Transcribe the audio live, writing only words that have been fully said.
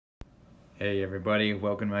Hey everybody,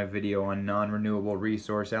 welcome to my video on non-renewable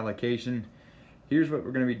resource allocation. Here's what we're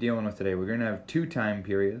going to be dealing with today. We're going to have two time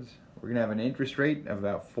periods. We're going to have an interest rate of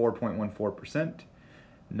about 4.14%.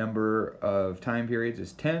 Number of time periods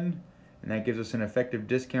is 10, and that gives us an effective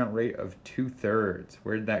discount rate of 2/3.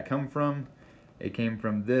 Where did that come from? It came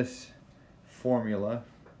from this formula,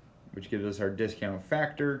 which gives us our discount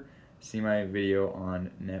factor. See my video on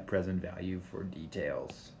net present value for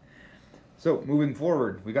details. So moving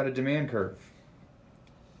forward, we got a demand curve.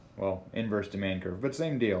 Well, inverse demand curve, but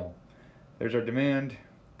same deal. There's our demand,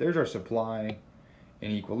 there's our supply. In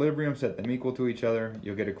equilibrium, set them equal to each other.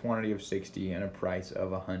 You'll get a quantity of 60 and a price of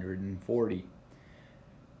 140.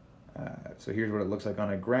 So here's what it looks like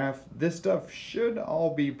on a graph. This stuff should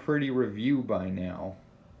all be pretty review by now.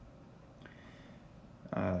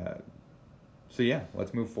 So yeah,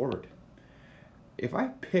 let's move forward. If I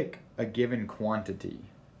pick a given quantity,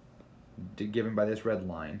 given by this red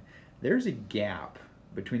line, there's a gap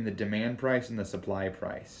between the demand price and the supply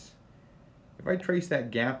price. If I trace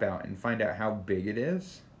that gap out and find out how big it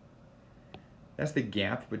is, that's the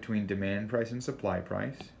gap between demand price and supply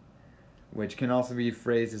price, which can also be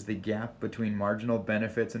phrased as the gap between marginal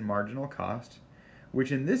benefits and marginal cost,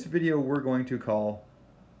 which in this video we're going to call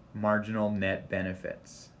marginal net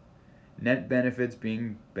benefits. Net benefits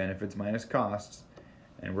being benefits minus costs,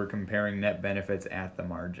 and we're comparing net benefits at the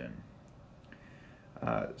margin.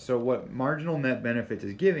 So what marginal net benefits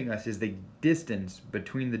is giving us is the distance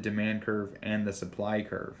between the demand curve and the supply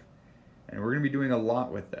curve. And we're going to be doing a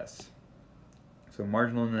lot with this. So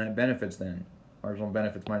marginal net benefits then, marginal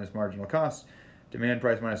benefits minus marginal costs, demand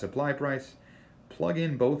price minus supply price, plug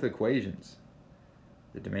in both equations.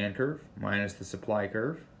 The demand curve minus the supply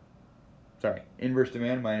curve, inverse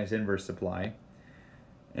demand minus inverse supply,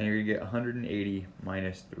 and you're going to get 180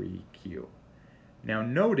 minus 3Q. Now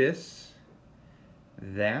notice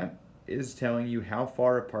that is telling you how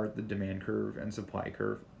far apart the demand curve and supply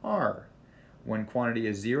curve are. When quantity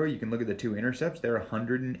is 0, you can look at the two intercepts. They're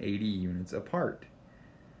 180 units apart.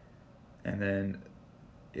 And then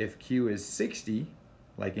if Q is 60,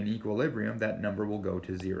 like in equilibrium, that number will go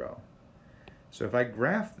to 0. So if I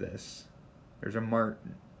graph this, there's a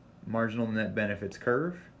marginal net benefits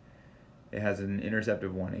curve. It has an intercept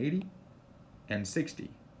of 180 and 60.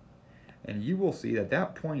 And you will see that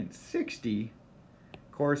that point 60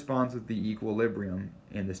 corresponds with the equilibrium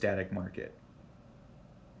in the static market.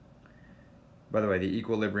 By the way, the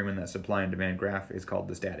equilibrium in that supply and demand graph is called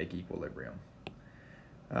the static equilibrium.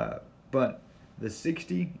 But the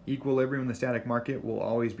 60 equilibrium in the static market will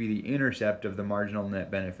always be the intercept of the marginal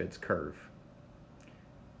net benefits curve,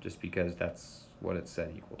 just because that's what it's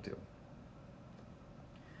set equal to.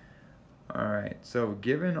 Alright, so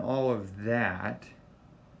given all of that,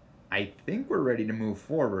 I think we're ready to move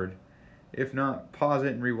forward. If not, pause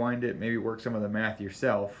it and rewind it, maybe work some of the math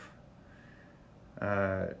yourself.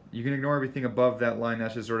 You can ignore everything above that line,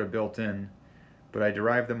 that's just sort of built in. But I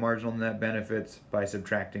derive the marginal net benefits by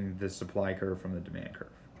subtracting the supply curve from the demand curve.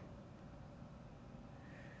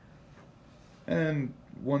 And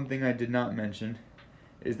one thing I did not mention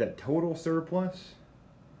is that total surplus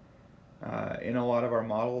in a lot of our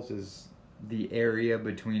models is the area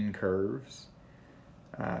between curves.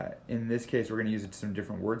 In this case, we're going to use some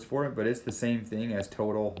different words for it, but it's the same thing as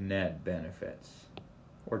total net benefits,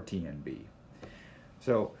 or TNB.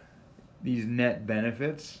 So these net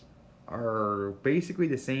benefits are basically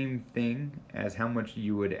the same thing as how much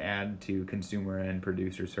you would add to consumer and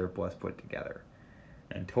producer surplus put together.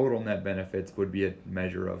 And total net benefits would be a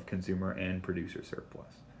measure of consumer and producer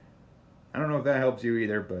surplus. I don't know if that helps you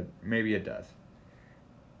either, but maybe it does.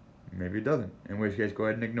 Maybe it doesn't, in which case go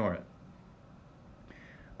ahead and ignore it.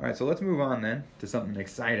 Alright, so let's move on then to something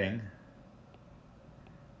exciting.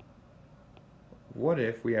 What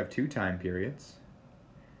if we have two time periods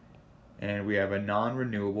and we have a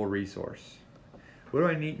non-renewable resource? What do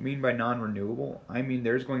I mean by non-renewable? I mean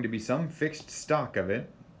there's going to be some fixed stock of it,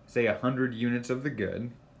 say 100 units of the good,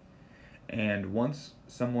 and once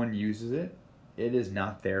someone uses it, it is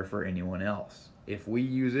not there for anyone else. If we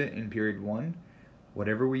use it in period 1,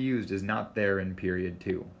 whatever we used is not there in period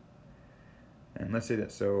 2. And let's say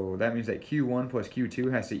that, so that means that Q1 plus Q2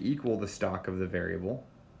 has to equal the stock of the variable.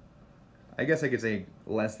 I guess I could say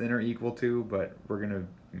less than or equal to, but we're going to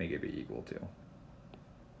make it be equal to.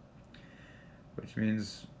 Which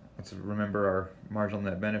means, let's remember our marginal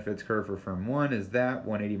net benefits curve for firm 1 is that,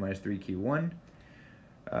 180 minus 3Q1.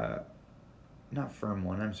 Not firm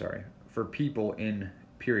 1, I'm sorry. For people in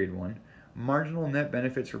period 1. Marginal net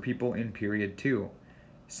benefits for people in period 2.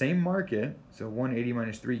 Same market, so 180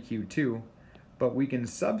 minus 3Q2. But we can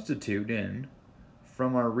substitute in,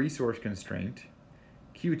 from our resource constraint,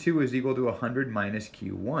 Q2 is equal to 100 minus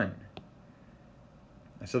Q1.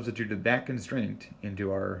 I substituted that constraint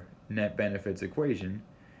into our net benefits equation,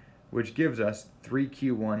 which gives us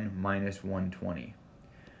 3Q1 minus 120.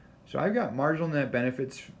 So I've got marginal net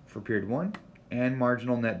benefits for period 1 and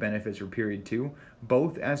marginal net benefits for period 2,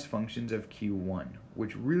 both as functions of Q1,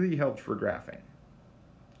 which really helps for graphing.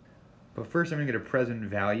 But first I'm going to get a present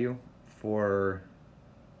value for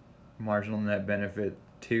marginal net benefit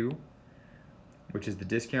 2, which is the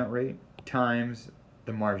discount rate, times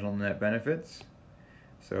the marginal net benefits.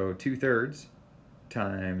 So 2/3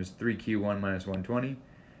 times 3Q1 minus 120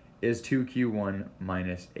 is 2Q1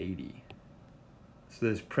 minus 80. So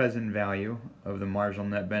this present value of the marginal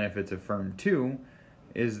net benefits of firm 2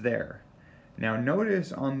 is there. Now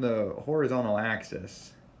notice on the horizontal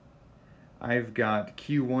axis, I've got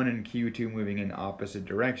Q1 and Q2 moving in opposite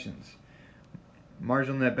directions.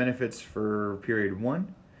 Marginal net benefits for period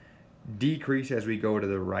 1 decrease as we go to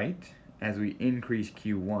the right as we increase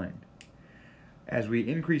Q1. As we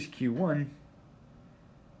increase Q1,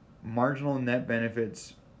 marginal net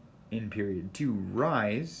benefits in period 2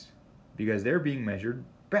 rise because they're being measured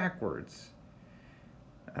backwards.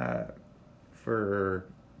 For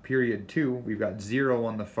period 2, we've got 0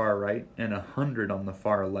 on the far right and 100 on the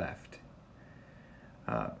far left.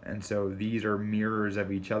 And so these are mirrors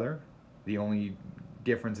of each other. The only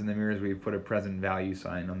difference in the mirrors, we've put a present value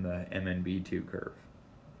sign on the MNB2 curve.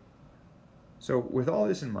 So with all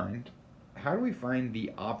this in mind, how do we find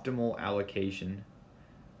the optimal allocation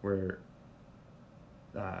where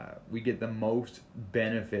we get the most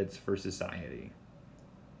benefits for society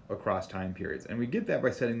across time periods? And we get that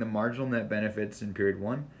by setting the marginal net benefits in period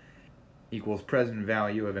 1 equals present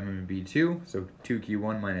value of MNB2, so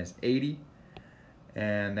 2Q1 minus 80,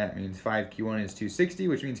 and that means 5Q1 is 260,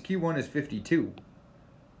 which means Q1 is 52.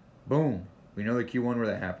 Boom, we know the Q1 where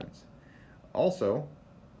that happens. Also,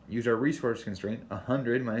 use our resource constraint,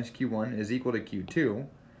 100 minus Q1 is equal to Q2,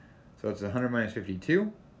 so it's 100 minus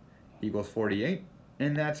 52 equals 48,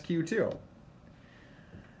 and that's Q2.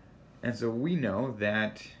 And so we know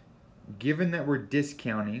that given that we're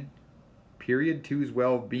discounting period 2's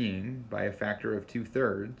well-being by a factor of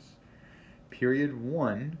 2/3, period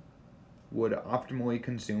 1 would optimally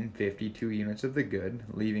consume 52 units of the good,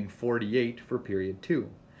 leaving 48 for period 2.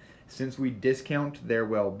 Since we discount their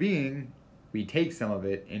well-being, we take some of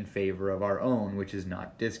it in favor of our own, which is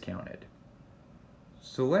not discounted.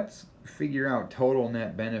 So let's figure out total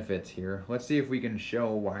net benefits here. Let's see if we can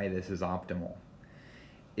show why this is optimal.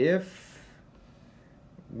 If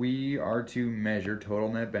we are to measure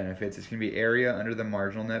total net benefits, it's going to be area under the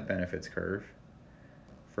marginal net benefits curve.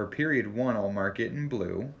 For period 1, I'll mark it in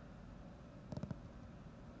blue.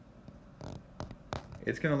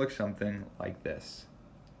 It's going to look something like this.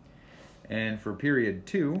 And for period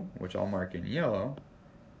 2, which I'll mark in yellow,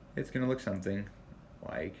 it's going to look something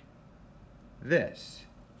like this.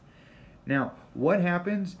 Now, what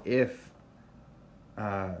happens if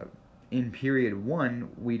in period 1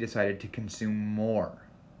 we decided to consume more?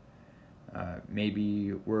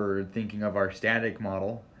 Maybe we're thinking of our static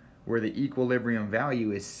model where the equilibrium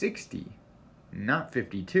value is 60, not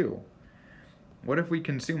 52. What if we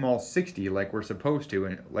consume all 60 like we're supposed to,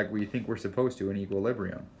 and like we think we're supposed to in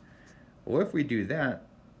equilibrium? Well, if we do that,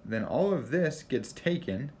 then all of this gets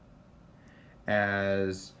taken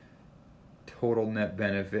as total net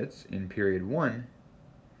benefits in period 1,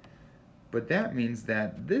 but that means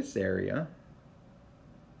that this area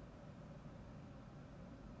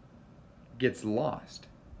gets lost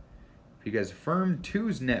because firm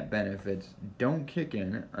 2's net benefits don't kick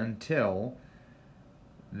in until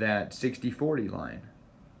that 60-40 line.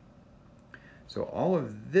 So all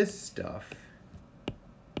of this stuff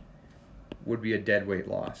would be a deadweight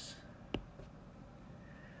loss,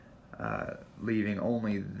 leaving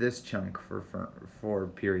only this chunk for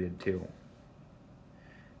period 2.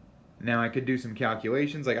 Now I could do some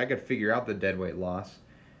calculations, like I could figure out the deadweight loss.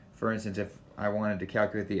 For instance, if I wanted to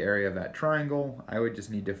calculate the area of that triangle, I would just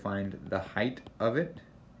need to find the height of it.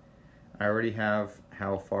 I already have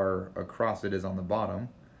how far across it is on the bottom.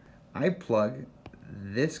 I plug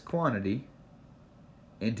this quantity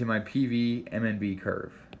into my PV MNB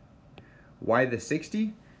curve. Why the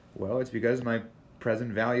 60? Well, it's because my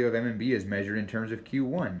present value of MNB is measured in terms of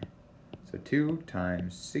Q1. So 2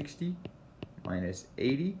 times 60 minus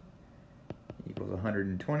 80 equals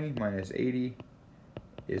 120 minus 80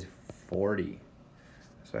 is 40.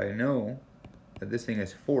 So I know that this thing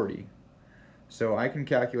is 40. So I can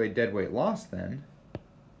calculate deadweight loss then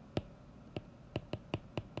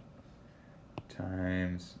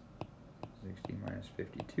times 60 minus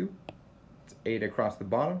 52. It's 8 across the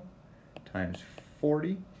bottom times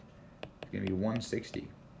 40 going to be 160.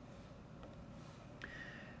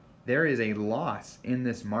 There is a loss in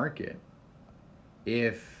this market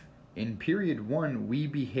if in period 1 we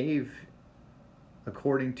behave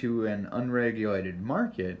according to an unregulated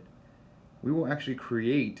market. We will actually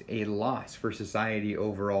create a loss for society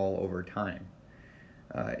overall over time.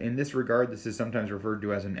 In this regard, this is sometimes referred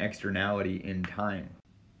to as an externality in time.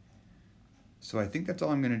 So I think that's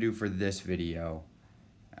all I'm going to do for this video.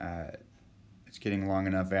 It's getting long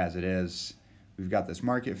enough as it is. We've got this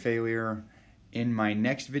market failure. In my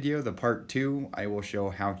next video, the part 2, I will show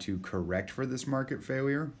how to correct for this market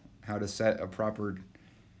failure, how to set a proper,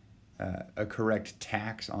 a correct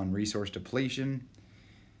tax on resource depletion.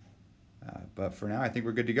 But for now, I think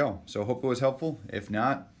we're good to go. So hope it was helpful. If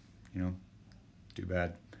not, too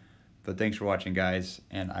bad. But thanks for watching, guys,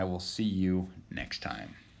 and I will see you next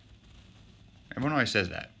time. Everyone always says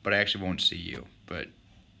that, but I actually won't see you, but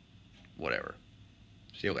whatever.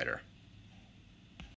 See you later.